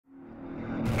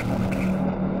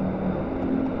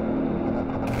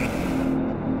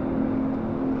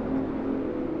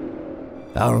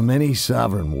Our many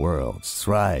sovereign worlds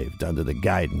thrived under the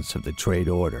guidance of the trade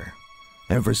order,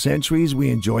 and for centuries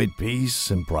we enjoyed peace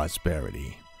and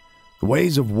prosperity. The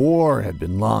ways of war had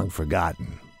been long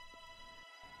forgotten.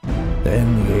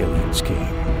 Then the aliens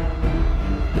came.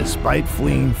 Despite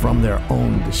fleeing from their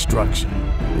own destruction,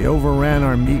 they overran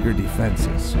our meager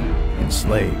defenses,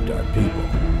 enslaved our people,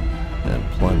 and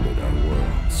plundered our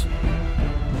worlds.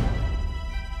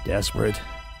 Desperate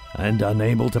and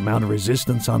unable to mount a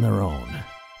resistance on their own,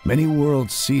 many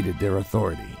worlds ceded their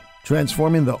authority,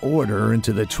 transforming the Order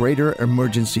into the Traitor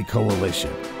Emergency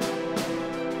Coalition.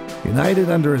 United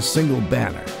under a single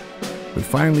banner, we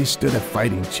finally stood a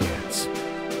fighting chance,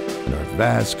 and our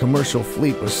vast commercial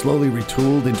fleet was slowly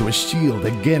retooled into a shield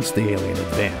against the alien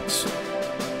advance.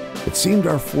 It seemed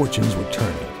our fortunes were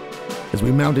turning as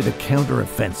we mounted a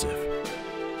counter-offensive.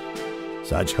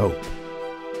 Such hope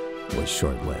was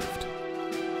short-lived.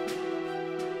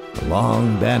 The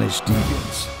long-banished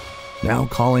deviants, now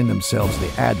calling themselves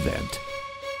the Advent,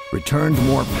 returned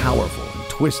more powerful and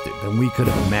twisted than we could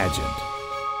have imagined.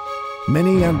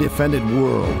 Many undefended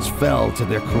worlds fell to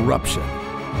their corruption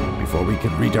before we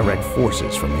could redirect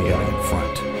forces from the alien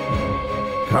front.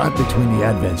 Caught between the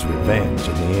Advent's revenge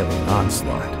and the alien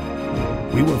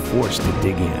onslaught, we were forced to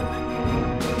dig in.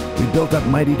 We built up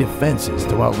mighty defenses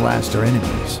to outlast our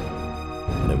enemies,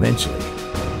 and eventually,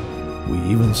 we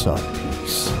even sought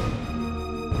peace.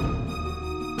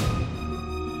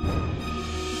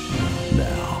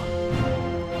 Now,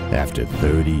 after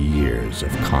 30 years of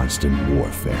constant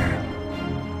warfare,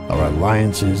 our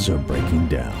alliances are breaking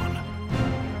down.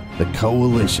 The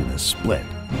coalition is split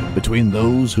between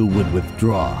those who would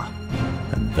withdraw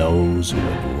and those who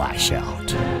would lash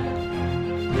out.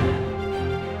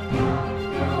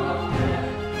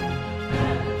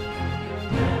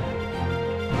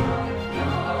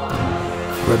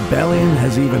 Rebellion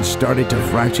has even started to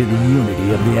fracture the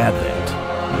unity of the Advent.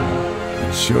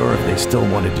 Unsure if they still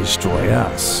want to destroy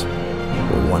us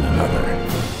or one another.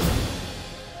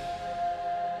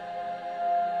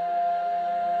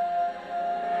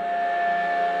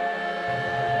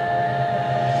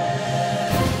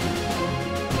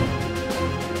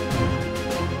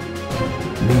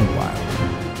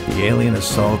 Meanwhile, the alien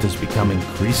assault has become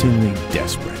increasingly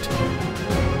desperate.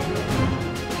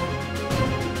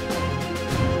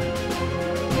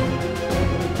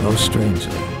 Though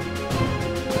strangely,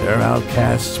 their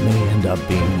outcasts may end up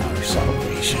being our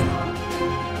salvation.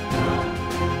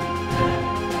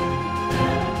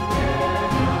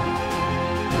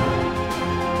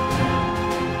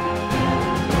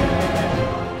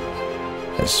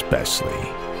 Especially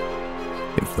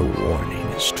if the warning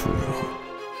is true.